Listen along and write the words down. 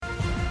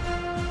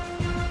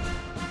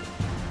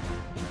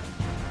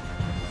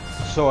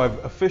So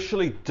I've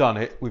officially done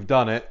it. We've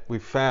done it.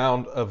 We've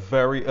found a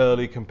very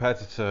early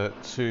competitor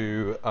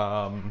to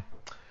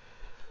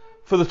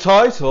for the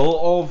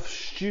title of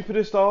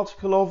Stupidest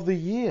Article of the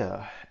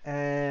Year,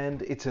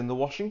 and it's in the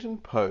Washington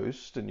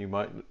Post. And you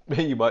might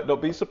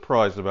not be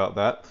surprised about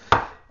that.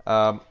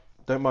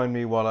 Don't mind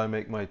me while I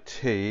make my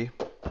tea.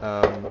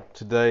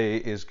 Today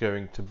is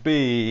going to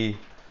be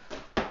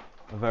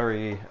a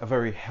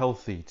very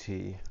healthy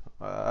tea,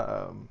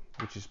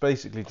 which is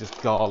basically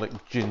just garlic,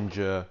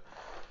 ginger,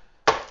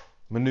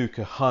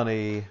 Manuka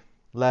honey,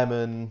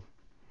 lemon,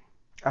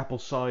 apple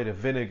cider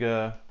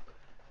vinegar,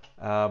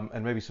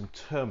 and maybe some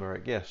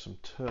turmeric. Yes, some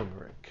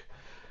turmeric.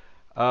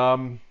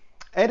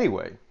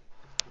 Anyway,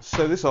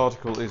 so this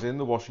article is in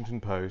the Washington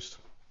Post.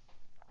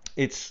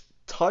 It's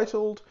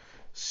titled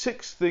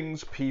 6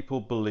 Things People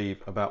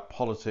Believe About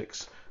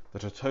Politics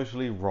That Are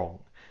Totally Wrong.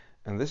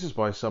 And this is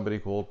by somebody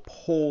called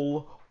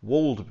Paul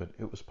Waldman.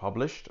 It was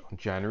published on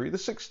January the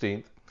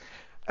 16th.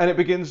 And it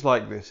begins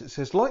like this. It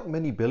says, like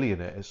many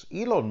billionaires,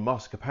 Elon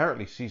Musk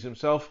apparently sees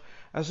himself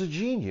as a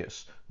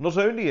genius, not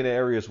only in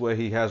areas where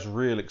he has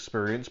real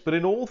experience, but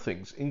in all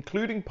things,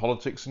 including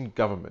politics and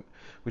government,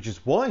 which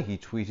is why he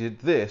tweeted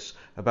this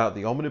about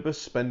the omnibus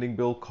spending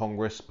bill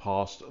Congress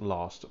passed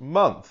last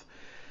month.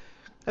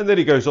 And then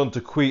he goes on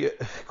to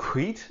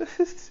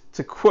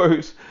to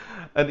quote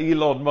an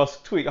Elon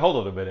Musk tweet. Hold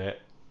on a minute.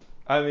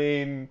 I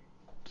mean,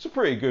 it's a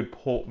pretty good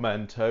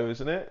portmanteau,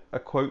 isn't it? A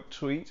quote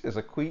tweet is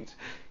a tweet.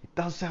 It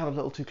does sound a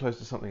little too close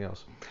to something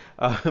else.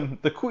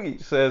 The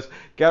tweet says,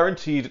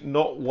 guaranteed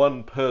not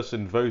one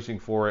person voting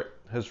for it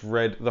has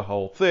read the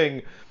whole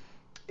thing.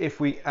 If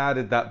we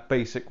added that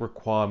basic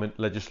requirement,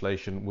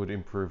 legislation would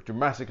improve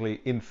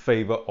dramatically in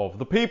favour of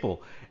the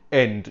people.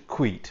 End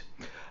tweet.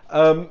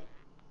 And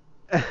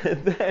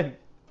then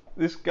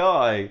this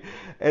guy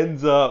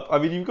ends up, I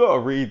mean, you've got to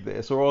read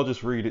this, or I'll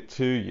just read it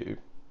to you.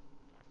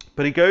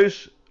 But he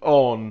goes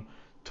on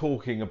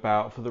talking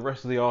about, for the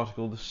rest of the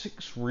article, the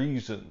 6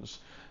 reasons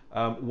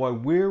why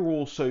we're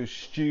all so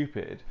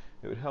stupid.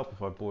 It would help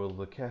if I boiled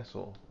the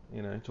kettle,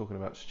 talking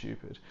about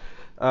stupid.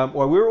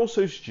 Why we're all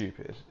so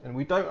stupid and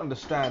we don't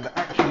understand that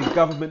actually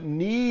government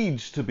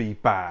needs to be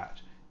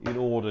bad in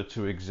order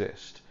to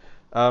exist.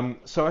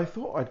 So I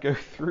thought I'd go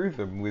through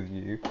them with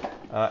you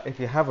if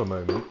you have a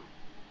moment.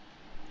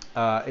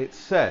 It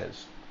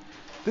says,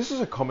 this is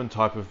a common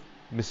type of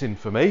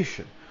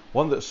misinformation,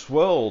 one that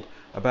swirled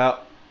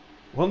about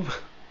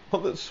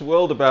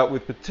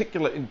with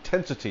particular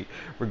intensity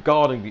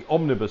regarding the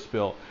omnibus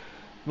bill.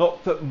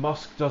 Not that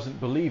Musk doesn't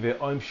believe it,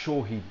 I'm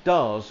sure he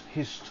does.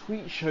 His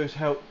tweet shows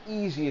how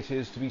easy it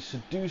is to be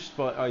seduced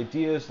by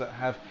ideas that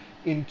have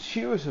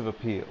intuitive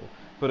appeal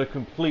but are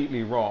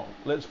completely wrong.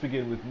 Let's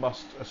begin with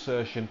Musk's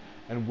assertion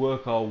and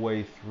work our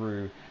way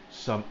through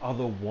some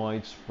other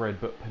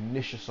widespread but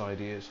pernicious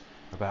ideas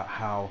about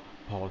how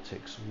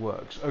politics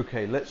works.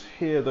 Okay, let's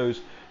hear those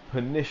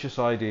pernicious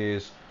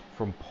ideas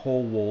from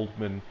Paul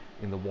Waldman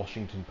in the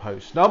Washington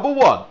Post. Number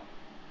 1,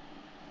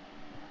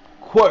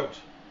 quote,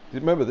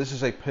 remember this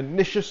is a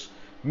pernicious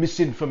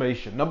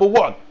misinformation. Number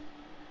 1,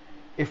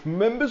 if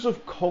members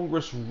of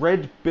Congress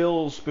read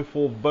bills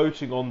before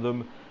voting on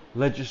them,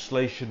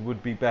 legislation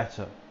would be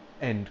better.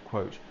 End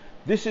quote.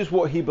 This is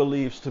what he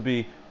believes to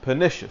be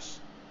pernicious.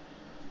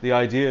 The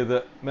idea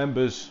that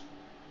members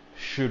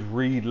should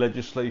read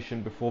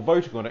legislation before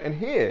voting on it. And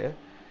here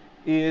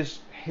is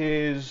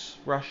his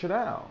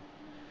rationale.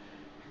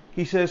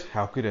 He says,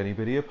 how could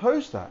anybody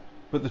oppose that?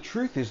 But the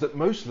truth is that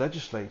most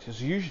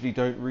legislators usually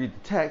don't read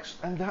the text,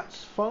 and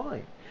that's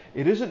fine.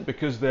 It isn't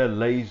because they're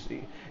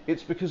lazy.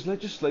 It's because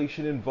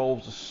legislation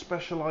involves a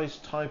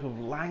specialized type of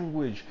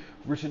language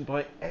written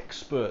by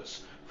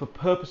experts for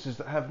purposes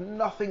that have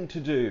nothing to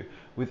do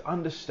with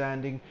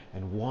understanding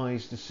and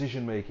wise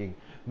decision making.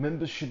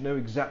 Members should know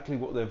exactly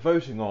what they're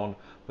voting on,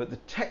 but the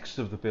text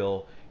of the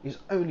bill is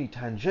only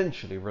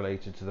tangentially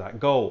related to that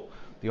goal.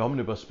 The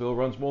omnibus bill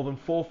runs more than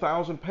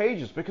 4,000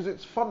 pages because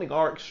it's funding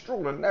our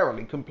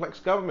extraordinarily complex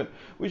government,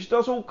 which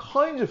does all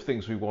kinds of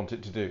things we want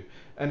it to do,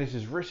 and it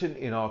is written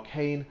in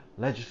arcane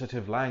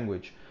legislative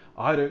language.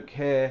 I don't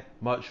care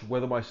much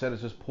whether my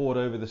senators pored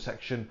over the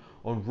section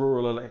on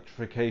rural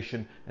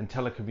electrification and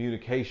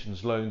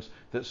telecommunications loans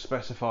that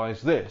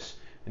specifies this.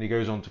 And he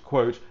goes on to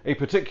quote a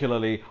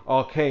particularly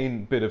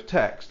arcane bit of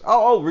text.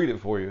 I'll read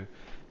it for you,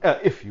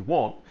 if you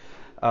want.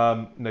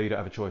 No, you don't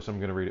have a choice. I'm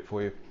going to read it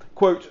for you.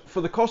 Quote, for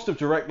the cost of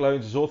direct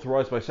loans is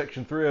authorised by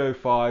Section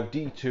 305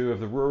 D2 of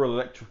the Rural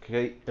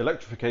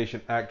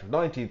Electrification Act of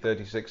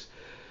 1936,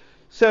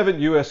 7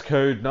 US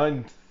Code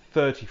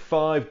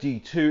 935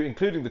 D2,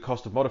 including the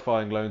cost of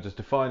modifying loans as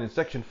defined in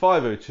Section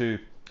 502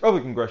 of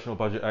the Congressional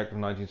Budget Act of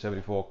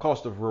 1974,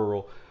 cost of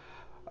rural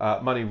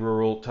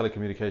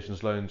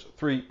telecommunications loans,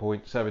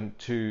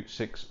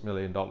 $3.726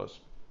 million.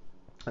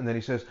 And then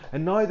he says,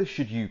 and neither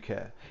should you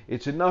care.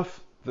 It's enough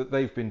that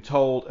they've been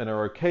told and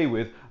are okay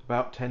with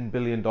about $10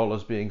 billion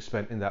being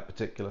spent in that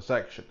particular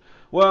section.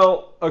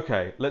 Well,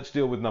 okay, let's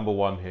deal with number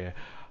 1 here.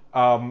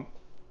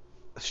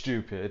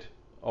 Stupid,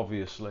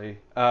 obviously.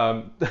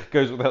 That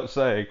goes without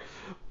saying.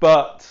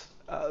 But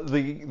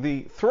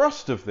the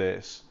thrust of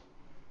this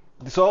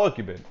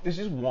argument. This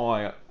is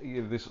why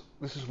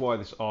this is why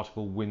this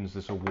article wins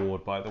this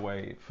award, by the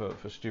way, for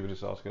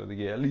stupidest article of the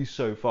year, at least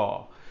so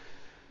far.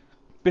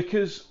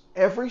 Because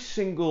every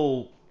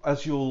single,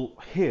 as you'll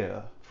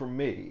hear from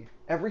me,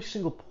 every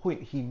single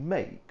point he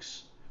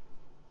makes,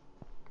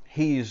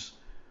 he's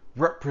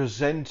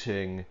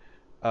representing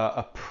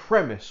a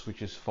premise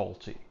which is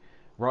faulty,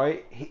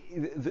 right?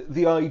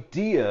 The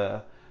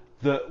idea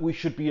that we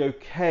should be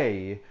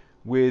okay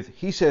with,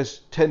 he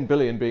says 10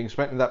 billion being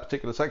spent in that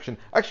particular section.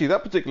 Actually,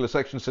 that particular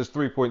section says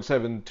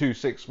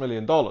 $3.726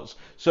 million.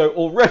 So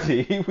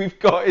already we've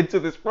got into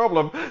this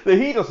problem that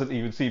he doesn't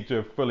even seem to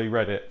have fully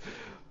read it.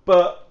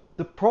 But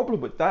the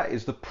problem with that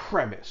is the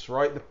premise,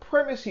 right? The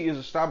premise he is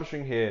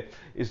establishing here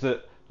is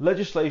that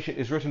legislation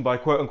is written by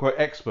quote-unquote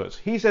experts.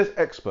 He says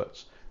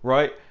experts,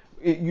 right?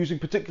 Using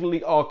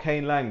particularly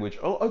arcane language.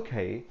 Oh,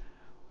 okay,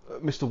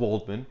 Mr.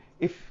 Waldman,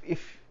 if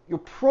your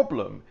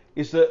problem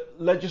is that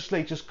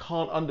legislators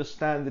can't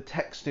understand the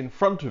text in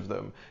front of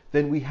them,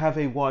 then we have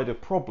a wider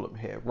problem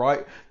here,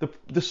 right?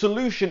 The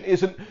solution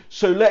isn't,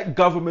 so let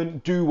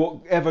government do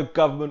whatever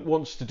government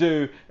wants to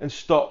do and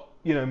stop,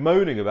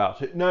 moaning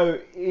about it. No,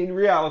 in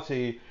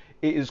reality,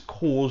 it is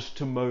cause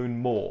to moan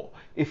more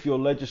if your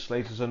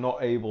legislators are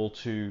not able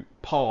to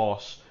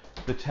pass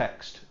the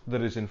text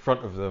that is in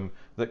front of them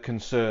that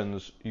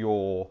concerns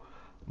your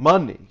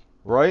money,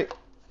 right?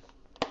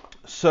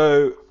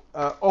 So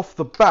off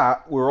the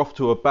bat, we're off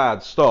to a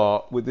bad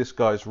start with this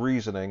guy's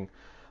reasoning.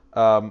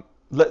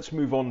 Let's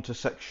move on to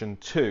section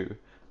 2,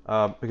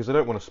 because I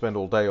don't want to spend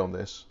all day on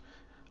this.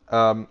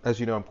 As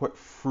you know, I'm quite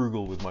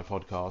frugal with my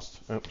podcast.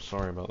 Oh,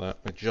 sorry about that.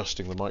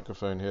 Adjusting the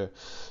microphone here.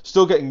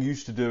 Still getting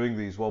used to doing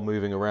these while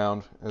moving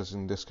around, as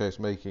in this case,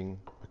 making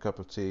a cup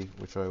of tea,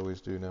 which I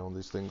always do now on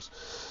these things.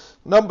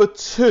 Number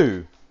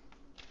 2,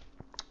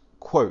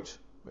 quote,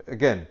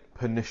 again,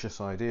 pernicious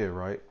idea,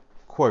 right?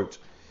 Quote,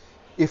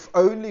 if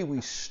only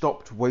we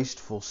stopped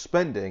wasteful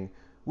spending,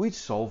 we'd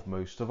solve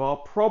most of our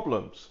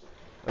problems.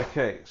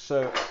 Okay,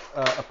 so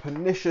a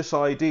pernicious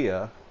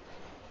idea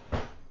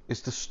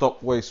is to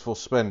stop wasteful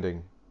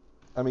spending.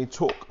 I mean,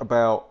 talk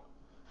about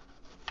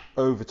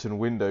Overton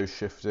window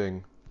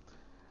shifting.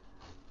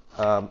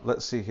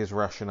 Let's see his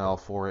rationale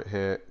for it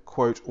here.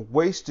 Quote,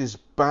 waste is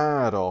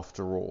bad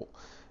after all,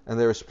 and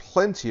there is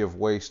plenty of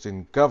waste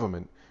in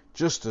government,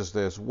 just as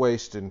there's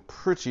waste in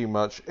pretty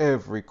much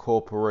every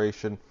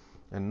corporation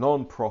and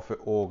non-profit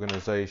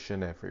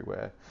organisation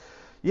everywhere.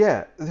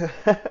 Yeah,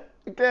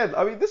 again,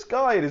 I mean, this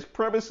guy and his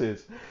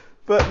premises,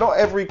 but not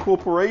every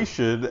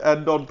corporation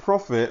and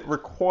non-profit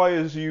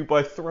requires you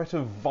by threat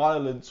of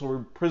violence or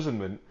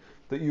imprisonment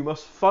that you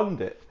must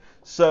fund it.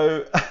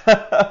 So,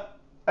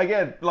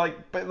 again,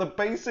 like the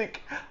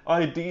basic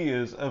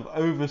ideas of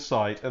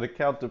oversight and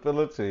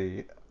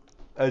accountability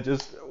are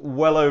just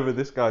well over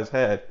this guy's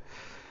head.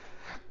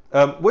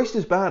 Waste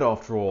is bad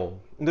after all.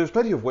 There's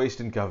plenty of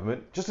waste in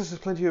government, just as there's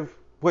plenty of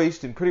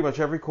waste in pretty much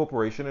every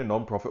corporation and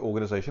non-profit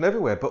organisation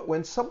everywhere. But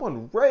when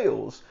someone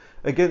rails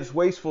against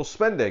wasteful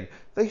spending,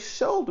 they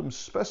seldom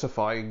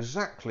specify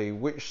exactly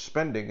which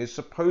spending is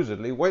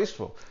supposedly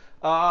wasteful.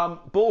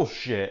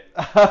 Bullshit.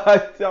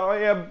 I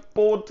am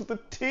bored to the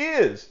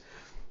tears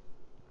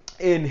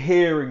in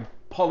hearing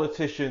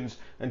politicians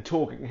and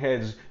talking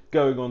heads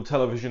going on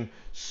television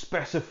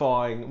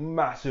specifying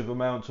massive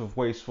amounts of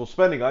wasteful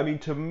spending. I mean,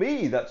 to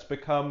me, that's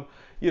become,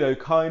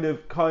 kind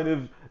of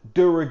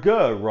de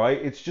rigueur,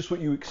 right? It's just what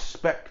you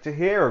expect to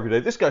hear every day.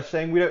 This guy's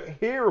saying we don't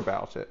hear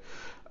about it.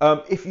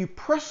 If you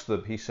press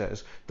them, he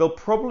says, they'll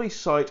probably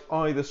cite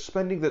either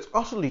spending that's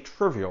utterly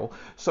trivial,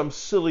 some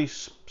silly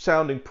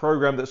sounding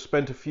program that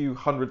spent a few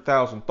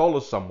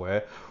 $100,000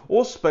 somewhere,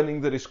 or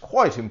spending that is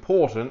quite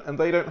important and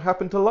they don't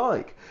happen to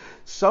like.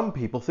 Some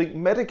people think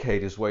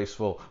Medicaid is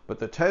wasteful, but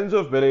the tens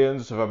of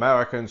millions of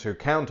Americans who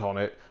count on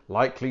it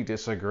likely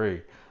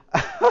disagree.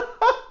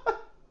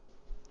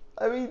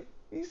 I mean,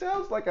 he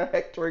sounds like a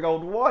hectoring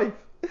old wife.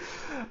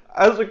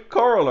 As a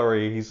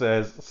corollary, he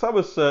says, some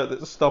assert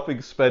that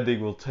stopping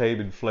spending will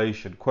tame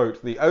inflation.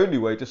 Quote, the only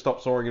way to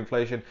stop soaring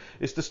inflation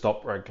is to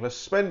stop reckless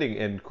spending,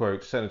 end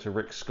quote, Senator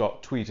Rick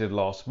Scott tweeted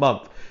last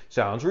month.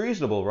 Sounds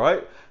reasonable,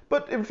 right?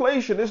 But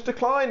inflation is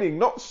declining,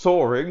 not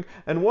soaring,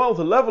 and while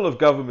the level of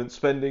government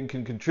spending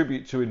can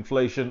contribute to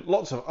inflation,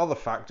 lots of other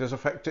factors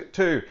affect it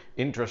too.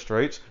 Interest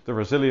rates, the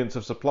resilience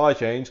of supply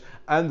chains,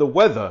 and the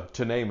weather,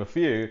 to name a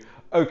few.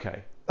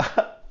 Okay,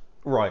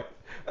 right.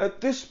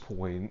 At this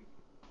point,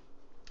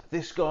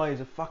 this guy is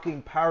a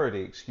fucking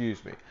parody,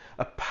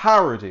 a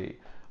parody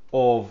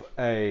of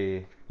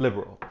a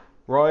liberal,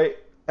 right?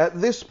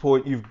 At this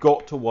point, you've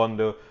got to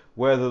wonder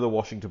whether the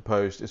Washington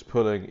Post is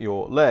pulling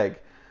your leg.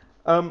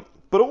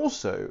 But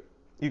also,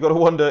 you've got to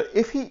wonder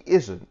if he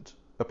isn't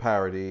a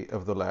parody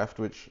of the left,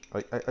 which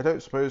I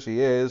don't suppose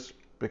he is,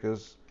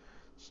 because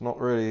it's not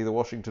really the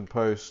Washington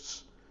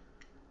Post's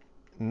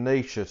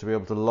nature to be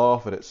able to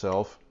laugh at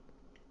itself.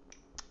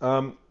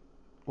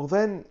 Well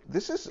then,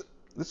 this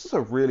is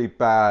a really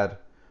bad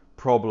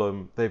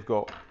problem they've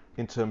got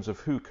in terms of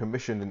who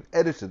commissioned and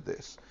edited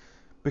this.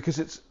 because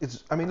it's.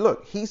 I mean,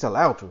 look, he's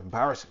allowed to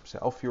embarrass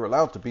himself. You're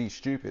allowed to be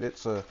stupid.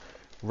 It's a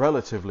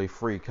relatively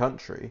free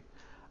country.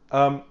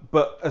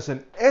 But as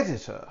an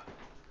editor,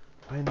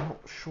 I'm not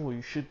sure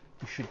you should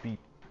be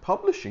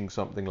publishing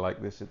something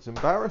like this. It's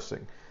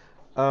embarrassing.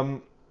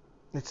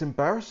 It's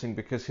embarrassing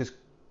because his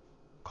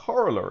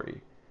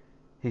corollary,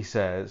 he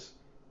says,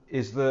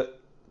 is that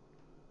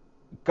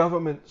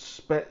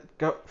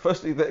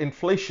firstly, that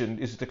inflation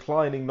is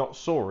declining, not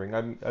soaring.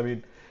 I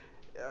mean,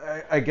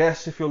 I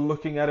guess if you're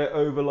looking at it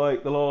over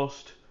like the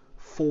last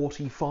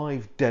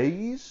 45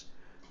 days,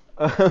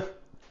 but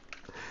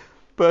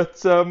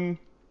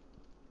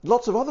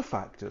lots of other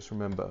factors.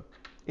 Remember,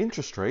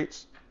 interest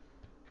rates,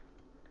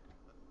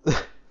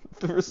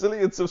 the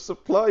resilience of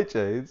supply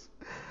chains,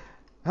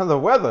 and the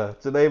weather,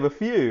 to name a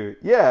few.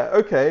 Yeah,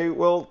 okay,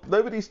 well,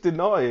 nobody's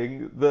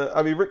denying that.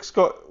 I mean, Rick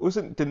Scott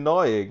wasn't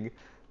denying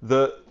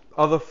that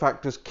other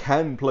factors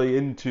can play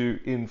into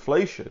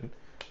inflation.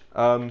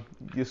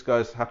 These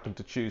guys happen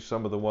to choose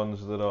some of the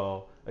ones that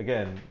are,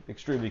 again,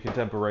 extremely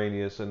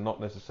contemporaneous and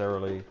not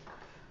necessarily,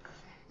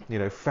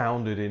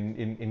 founded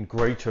in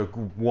greater,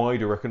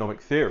 wider economic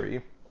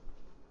theory.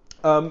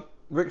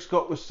 Rick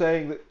Scott was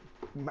saying that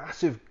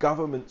massive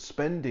government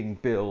spending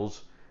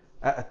bills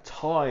at a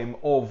time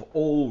of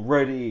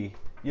already,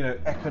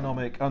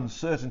 economic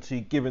uncertainty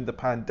given the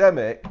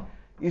pandemic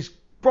is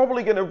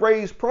probably going to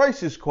raise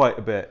prices quite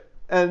a bit.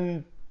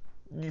 And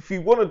if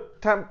you want to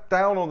tamp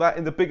down on that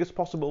in the biggest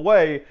possible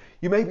way,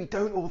 you maybe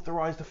don't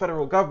authorize the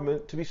federal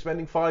government to be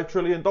spending $5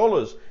 trillion,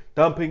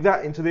 dumping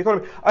that into the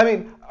economy. I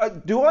mean,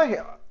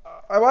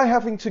 am I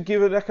having to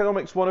give an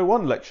economics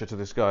 101 lecture to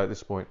this guy at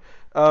this point?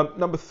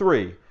 Number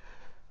 3.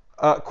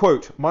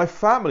 Quote, my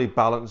family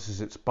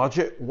balances its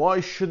budget.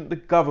 Why shouldn't the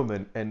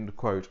government? End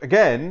quote.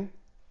 Again,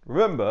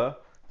 remember,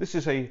 this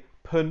is a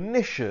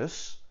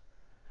pernicious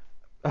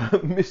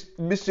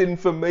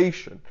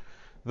misinformation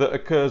that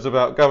occurs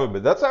about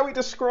government. That's how we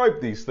describe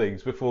these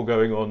things before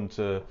going on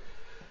to,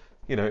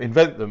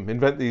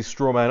 invent these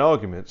straw man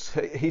arguments.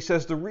 He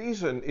says the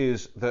reason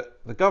is that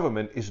the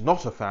government is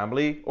not a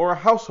family or a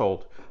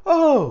household.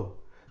 Oh,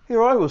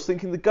 here I was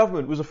thinking the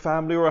government was a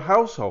family or a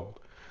household.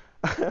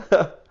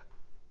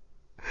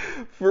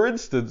 For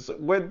instance,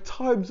 when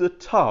times are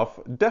tough,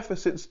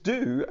 deficits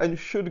do and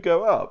should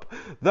go up.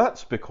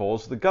 That's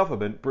because the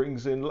government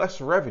brings in less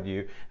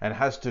revenue and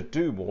has to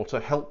do more to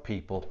help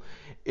people.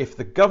 If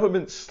the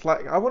government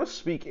I want to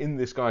speak in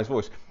this guy's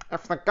voice.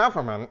 If the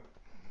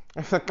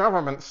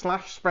government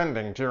slashed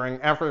spending during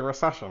every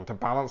recession to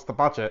balance the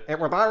budget, it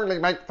would only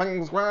make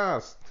things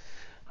worse.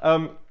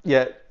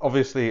 Yeah,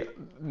 obviously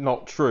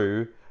not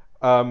true.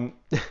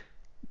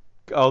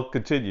 I'll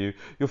continue.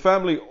 Your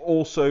family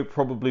also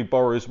probably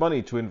borrows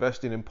money to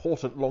invest in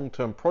important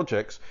long-term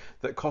projects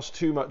that cost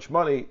too much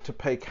money to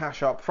pay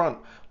cash up front,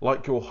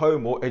 like your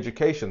home or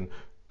education.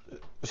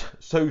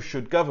 So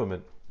should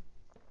government.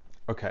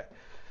 Okay.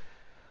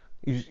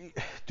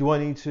 Do I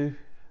need to?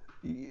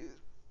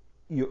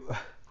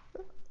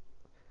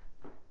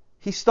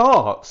 He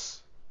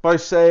starts by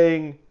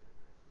saying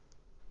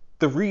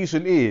the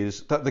reason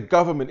is that the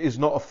government is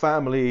not a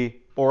family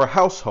or a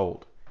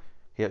household.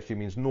 He actually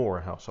means nor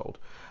a household.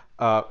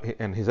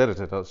 And his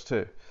editor does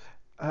too.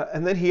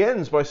 And then he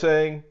ends by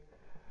saying,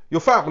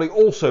 your family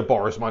also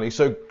borrows money,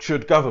 so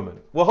should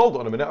government. Well, hold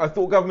on a minute. I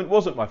thought government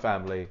wasn't my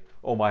family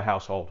or my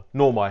household,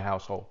 nor my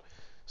household.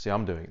 See,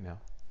 I'm doing it now.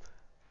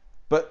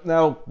 But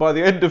now, by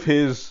the end of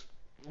his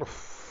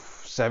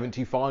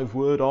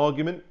 75-word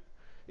argument,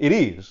 it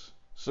is.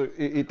 So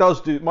it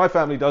does do, my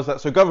family does that,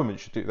 so government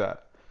should do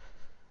that.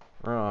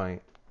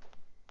 Right.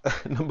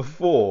 Number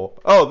 4.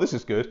 Oh, this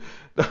is good.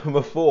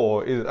 Number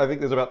 4 is, I think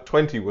there's about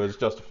 20 words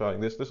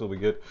justifying this. This will be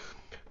good.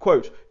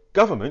 Quote,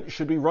 government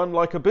should be run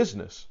like a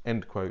business.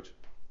 End quote.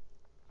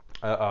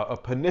 A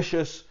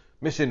pernicious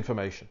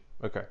misinformation.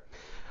 Okay.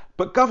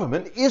 But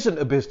government isn't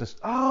a business.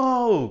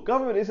 Oh,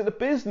 government isn't a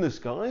business,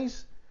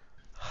 guys.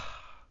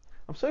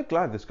 I'm so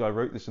glad this guy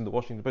wrote this in the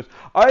Washington Post.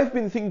 I've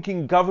been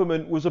thinking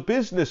government was a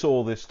business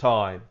all this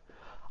time.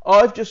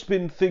 I've just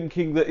been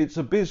thinking that it's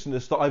a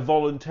business that I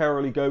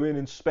voluntarily go in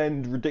and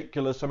spend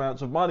ridiculous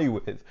amounts of money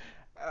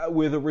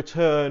with a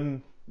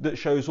return that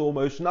shows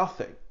almost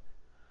nothing.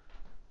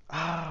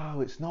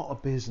 Oh, it's not a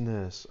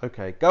business.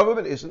 Okay,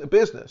 government isn't a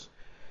business.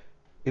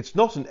 It's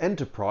not an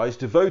enterprise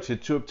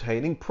devoted to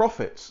obtaining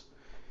profits.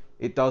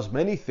 It does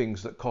many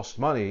things that cost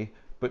money,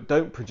 but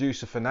don't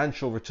produce a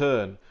financial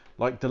return,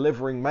 like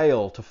delivering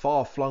mail to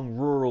far-flung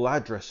rural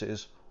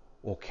addresses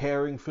or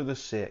caring for the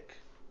sick.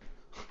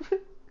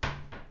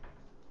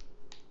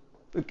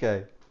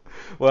 Okay.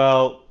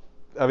 Well,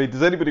 I mean,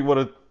 does anybody want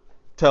to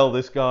tell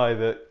this guy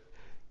that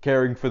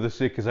caring for the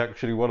sick is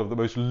actually one of the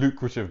most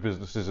lucrative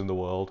businesses in the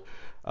world?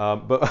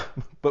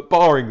 But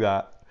barring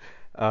that,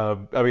 I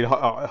mean,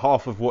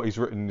 half of what he's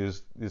written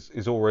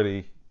is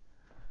already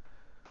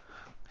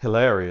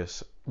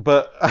hilarious.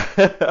 But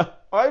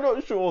I'm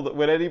not sure that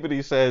when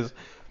anybody says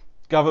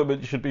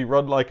government should be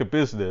run like a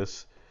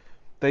business,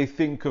 they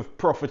think of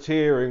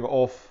profiteering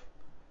off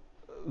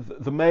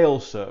the mail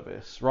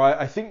service, right?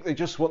 I think they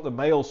just want the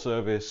mail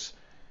service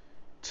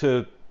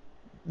to,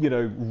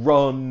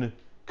 run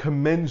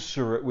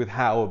commensurate with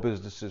how a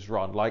business is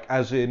run, like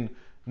as in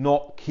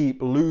not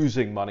keep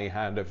losing money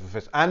hand over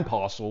fist and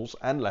parcels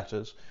and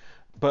letters,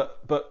 but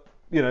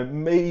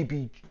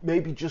maybe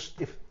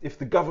just if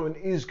the government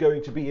is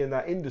going to be in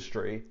that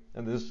industry,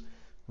 and there's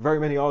very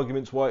many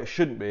arguments why it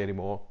shouldn't be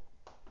anymore,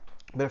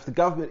 but if the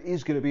government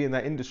is going to be in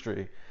that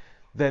industry,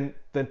 then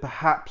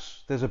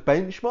perhaps there's a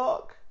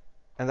benchmark,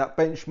 and that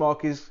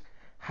benchmark is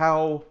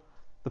how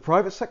the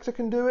private sector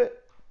can do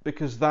it,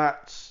 because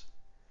that's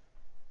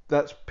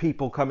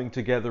people coming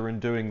together and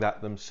doing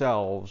that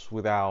themselves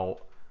without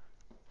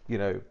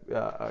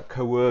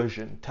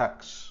coercion,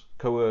 tax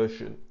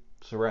coercion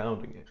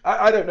surrounding it.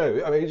 I don't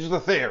know. I mean, it's just a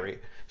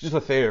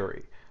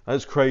theory.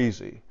 That's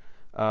crazy.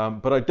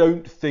 But I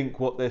don't think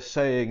what they're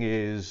saying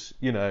is,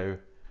 I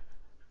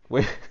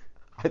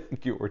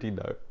think you already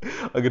know.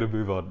 I'm going to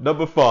move on.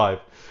 Number 5.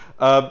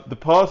 The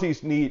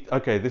parties need...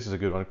 Okay, this is a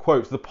good one.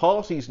 Quote, the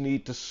parties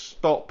need to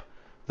stop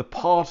the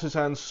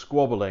partisan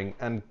squabbling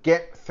and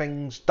get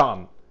things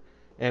done.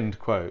 End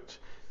quote.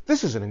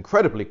 This is an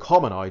incredibly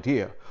common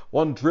idea,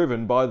 one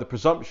driven by the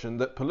presumption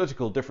that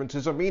political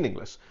differences are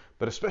meaningless.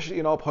 But especially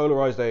in our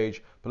polarised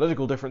age,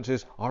 political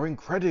differences are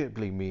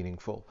incredibly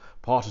meaningful.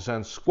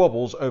 Partisan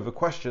squabbles over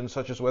questions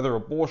such as whether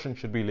abortion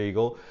should be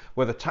legal,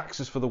 whether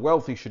taxes for the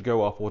wealthy should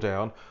go up or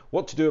down,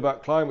 what to do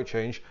about climate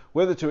change,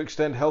 whether to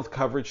extend health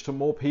coverage to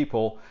more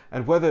people,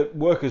 and whether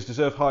workers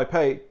deserve higher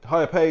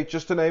pay,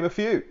 just to name a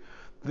few.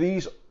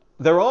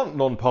 There aren't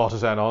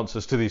non-partisan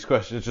answers to these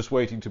questions just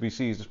waiting to be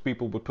seized if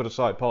people would put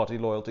aside party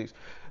loyalties.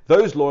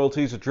 Those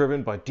loyalties are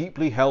driven by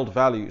deeply held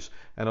values,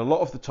 and a lot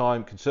of the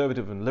time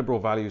conservative and liberal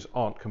values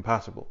aren't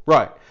compatible.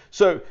 Right,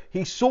 so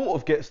he sort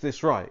of gets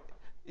this right.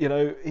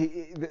 In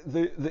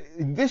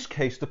this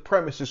case, the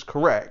premise is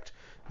correct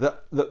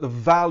that the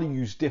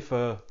values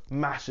differ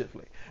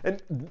massively.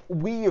 And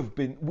we're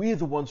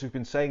the ones who've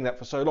been saying that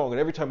for so long. And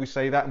every time we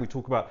say that and we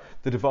talk about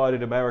the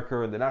divided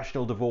America and the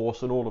national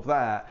divorce and all of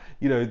that,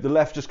 the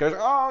left just goes,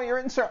 oh, you're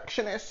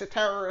insurrectionists, you're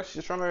terrorists,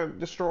 you're trying to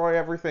destroy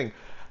everything.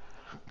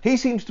 He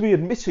seems to be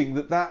admitting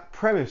that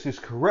premise is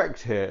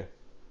correct here.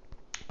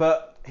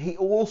 But he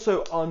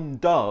also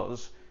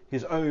undoes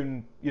his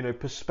own,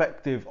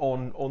 perspective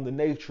on the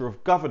nature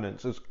of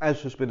governance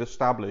as has been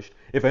established,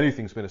 if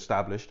anything's been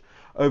established,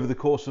 over the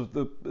course of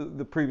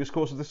the previous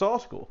course of this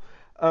article.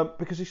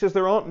 Because he says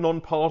there aren't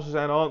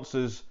non-partisan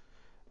answers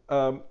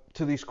to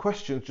these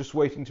questions just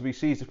waiting to be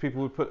seized if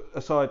people would put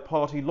aside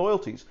party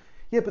loyalties.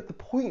 Yeah, but the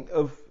point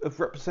of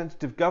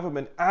representative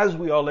government, as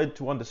we are led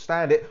to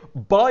understand it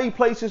by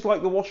places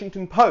like the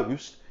Washington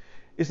Post,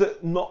 is that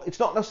it's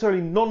not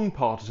necessarily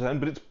non-partisan,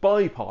 but it's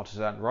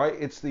bipartisan, right?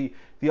 It's the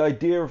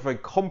idea of a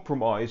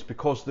compromise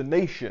because the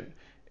nation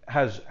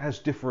has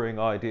differing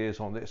ideas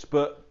on this,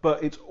 but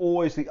it's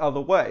always the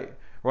other way,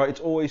 right? It's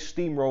always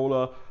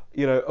steamroller,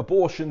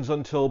 abortions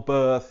until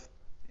birth.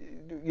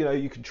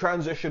 You can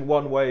transition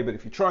one way, but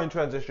if you try and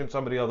transition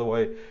somebody other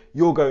way,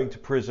 you're going to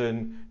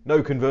prison.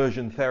 No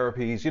conversion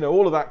therapies,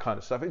 all of that kind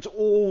of stuff. It's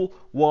all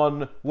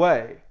one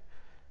way.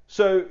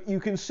 So you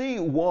can see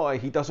why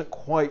he doesn't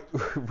quite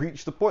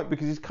reach the point,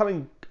 because he's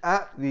coming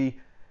at the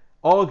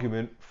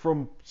argument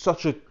from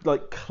such a,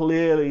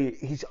 clearly,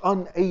 he's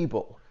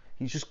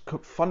just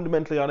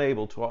fundamentally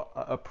unable to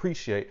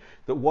appreciate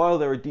that while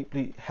there are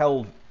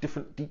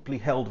different deeply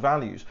held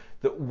values,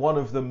 that one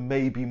of them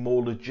may be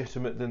more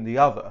legitimate than the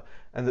other,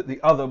 and that the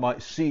other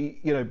might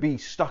be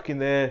stuck in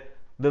their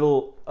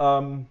little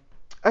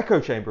echo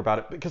chamber about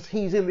it, because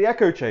he's in the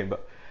echo chamber.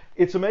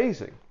 It's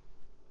amazing.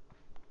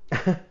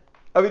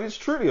 I mean, it's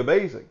truly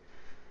amazing.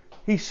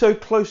 He's so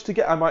close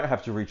to I might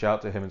have to reach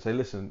out to him and say,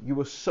 listen, you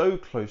were so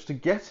close to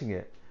getting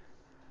it.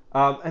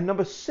 And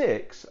number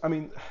 6, I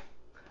mean,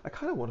 I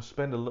kind of want to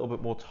spend a little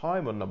bit more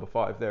time on number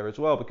 5 there as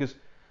well, because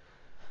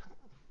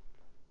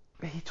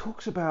he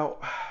talks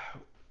about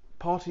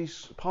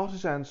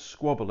partisans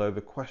squabble over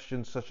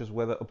questions such as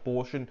whether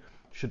abortion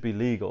should be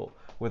legal,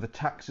 whether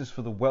taxes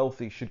for the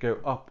wealthy should go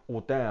up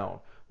or down,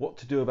 what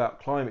to do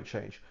about climate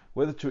change,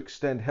 whether to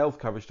extend health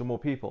coverage to more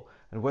people,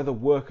 and whether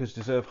workers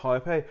deserve higher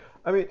pay.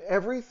 I mean,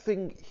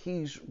 everything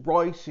he's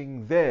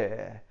writing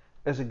there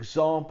as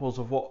examples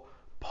of what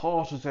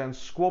partisans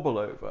squabble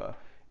over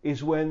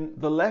is when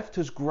the left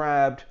has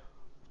grabbed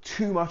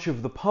too much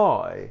of the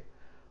pie,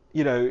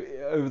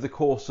 over the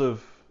course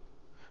of,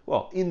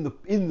 in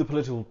the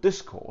political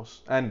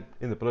discourse and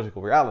in the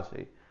political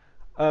reality,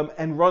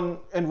 and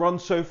run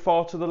so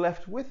far to the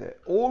left with it.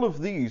 All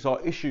of these are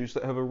issues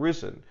that have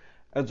arisen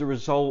as a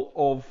result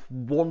of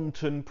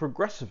wanton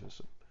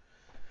progressivism.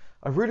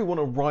 I really want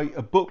to write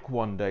a book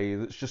one day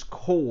that's just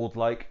called,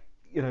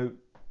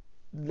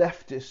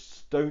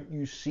 leftists, don't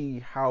you see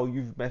how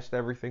you've messed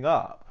everything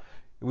up?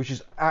 Which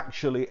is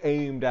actually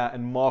aimed at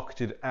and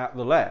marketed at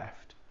the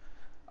left.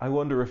 I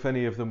wonder if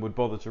any of them would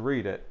bother to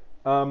read it.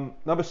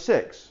 Number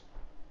 6,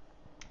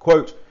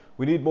 quote,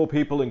 we need more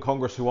people in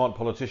Congress who aren't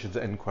politicians,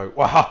 end quote.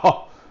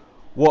 Wow,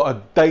 what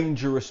a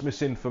dangerous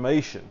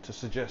misinformation to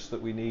suggest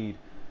that we need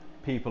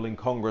people in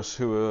Congress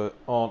who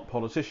aren't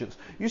politicians.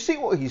 You see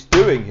what he's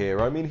doing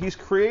here? I mean, he's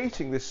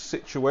creating this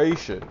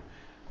situation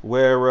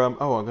where, I'm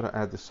going to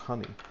add this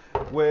honey,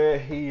 where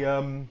he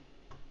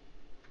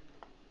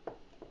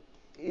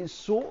is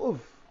sort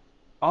of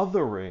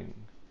othering,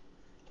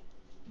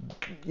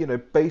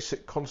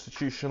 basic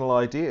constitutional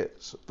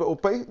ideas,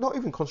 not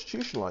even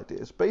constitutional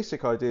ideas,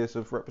 basic ideas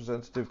of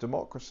representative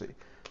democracy.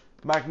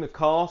 Magna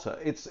Carta.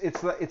 It's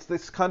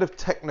this kind of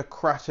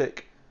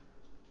technocratic,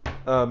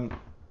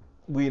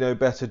 we know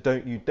better,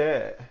 don't you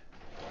dare.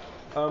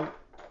 But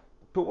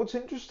what's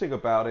interesting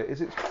about it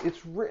is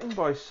it's written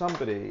by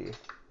somebody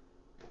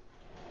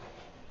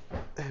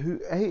who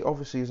A,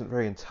 obviously isn't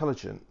very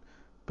intelligent,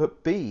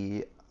 but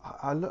B,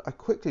 I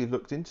quickly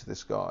looked into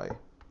this guy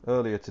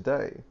earlier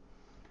today,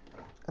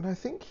 and I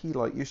think he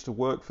used to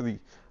work for the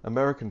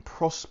American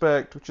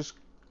Prospect, which is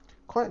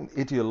quite an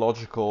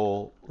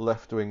ideological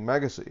left-wing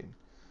magazine.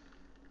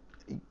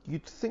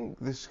 You'd think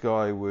this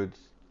guy would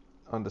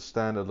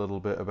understand a little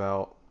bit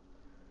about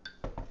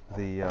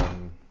the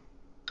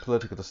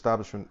political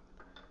establishment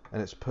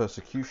and its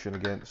persecution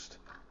against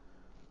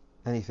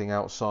anything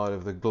outside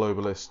of the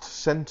globalist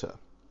centre.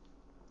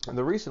 And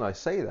the reason I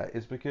say that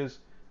is because,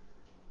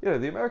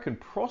 the American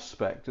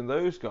Prospect and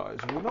those guys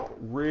were not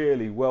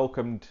really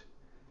welcomed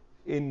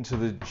into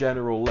the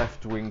general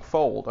left-wing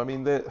fold. I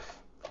mean,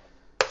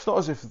 it's not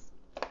as if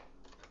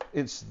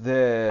it's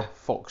their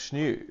Fox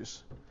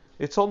News.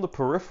 It's on the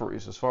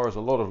peripheries as far as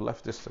a lot of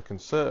leftists are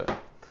concerned.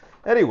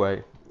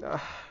 Anyway,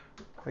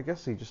 I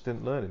guess he just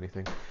didn't learn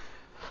anything.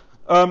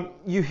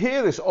 You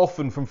hear this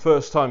often from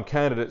first-time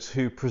candidates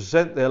who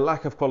present their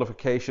lack of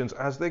qualifications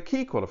as their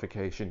key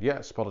qualification.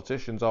 Yes,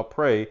 politicians are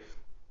prey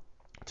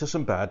to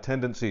some bad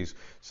tendencies: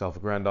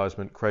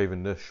 self-aggrandizement,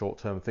 cravenness,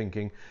 short-term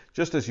thinking.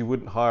 Just as you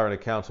wouldn't hire an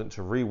accountant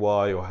to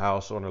rewire your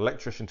house or an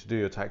electrician to do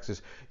your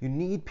taxes, you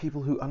need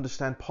people who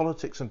understand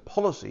politics and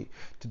policy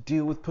to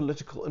deal with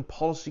political and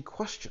policy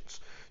questions.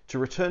 To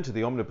return to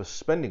the omnibus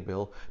spending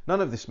bill,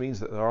 none of this means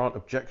that there aren't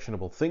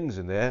objectionable things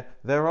in there.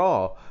 There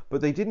are,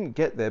 but they didn't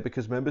get there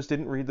because members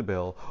didn't read the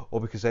bill,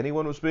 or because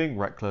anyone was being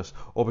reckless,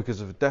 or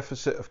because of a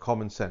deficit of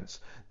common sense.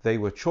 They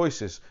were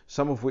choices,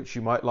 some of which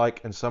you might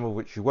like and some of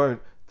which you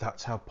won't.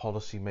 That's how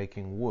policy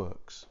making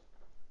works.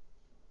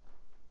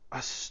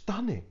 That's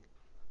stunning.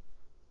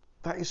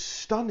 That is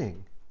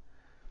stunning.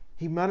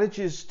 He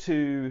manages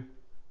to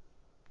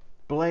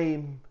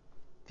blame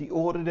the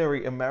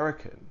ordinary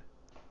American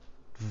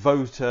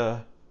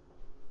voter,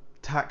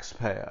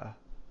 taxpayer,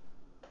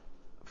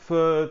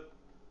 for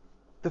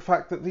the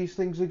fact that these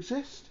things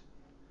exist.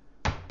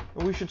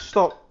 And we should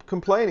stop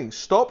complaining.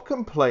 Stop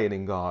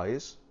complaining,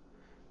 guys,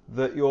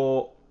 that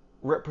your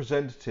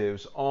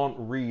representatives aren't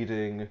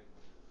reading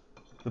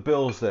the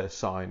bills they're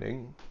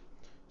signing.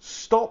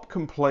 Stop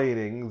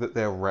complaining that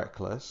they're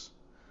reckless.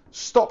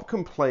 Stop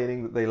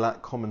complaining that they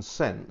lack common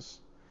sense.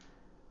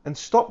 And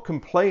stop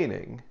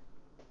complaining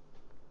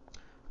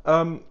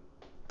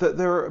that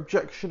there are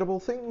objectionable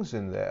things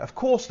in there. Of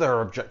course there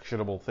are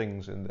objectionable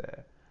things in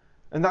there.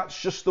 And that's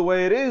just the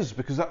way it is,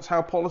 because that's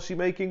how policy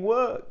making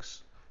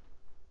works.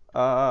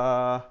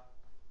 I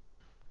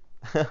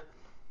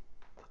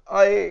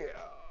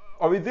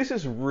mean, this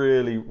is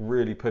really,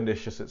 really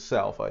pernicious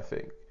itself, I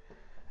think.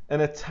 An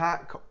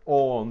attack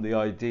on the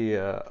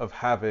idea of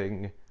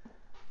having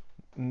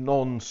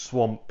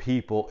non-swamp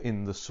people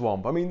in the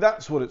swamp. I mean,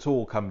 that's what it's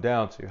all come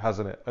down to,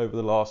 hasn't it, over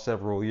the last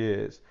several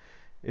years,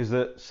 is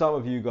that some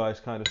of you guys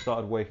kind of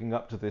started waking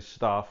up to this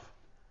stuff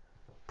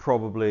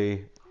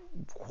probably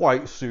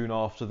quite soon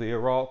after the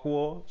Iraq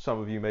War. Some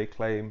of you may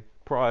claim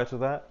prior to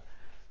that.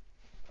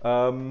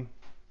 And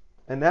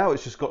now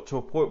it's just got to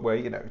a point where,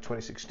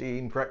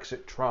 2016,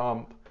 Brexit,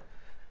 Trump,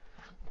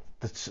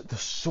 the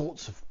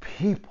sorts of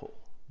people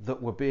that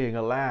were being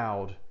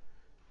allowed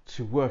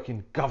to work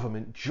in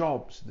government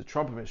jobs, the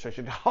Trump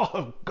administration,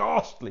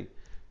 ghastly,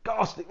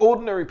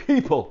 ordinary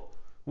people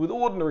with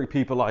ordinary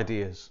people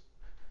ideas,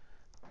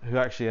 who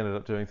actually ended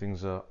up doing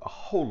things a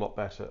whole lot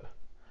better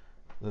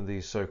than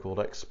these so-called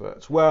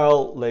experts.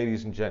 Well,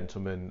 ladies and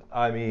gentlemen,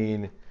 I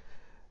mean,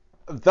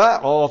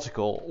 that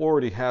article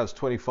already has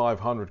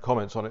 2,500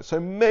 comments on it,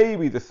 so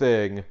maybe the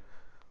thing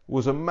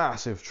was a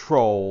massive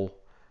troll.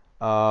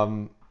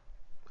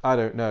 I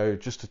don't know,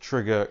 just to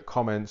trigger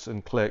comments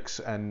and clicks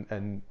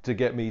and to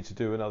get me to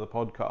do another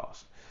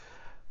podcast.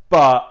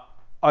 But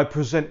I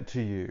present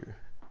to you,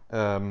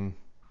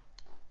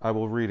 I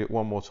will read it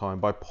one more time,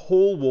 by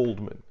Paul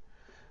Waldman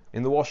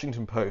in the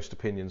Washington Post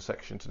opinion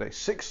section today.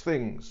 6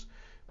 things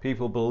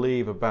people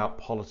believe about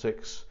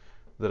politics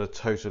that are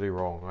totally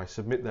wrong. I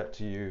submit that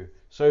to you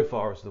so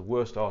far as the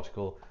worst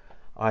article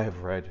I have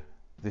read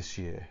this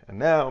year. And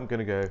now I'm going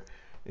to go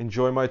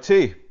enjoy my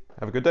tea.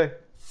 Have a good day.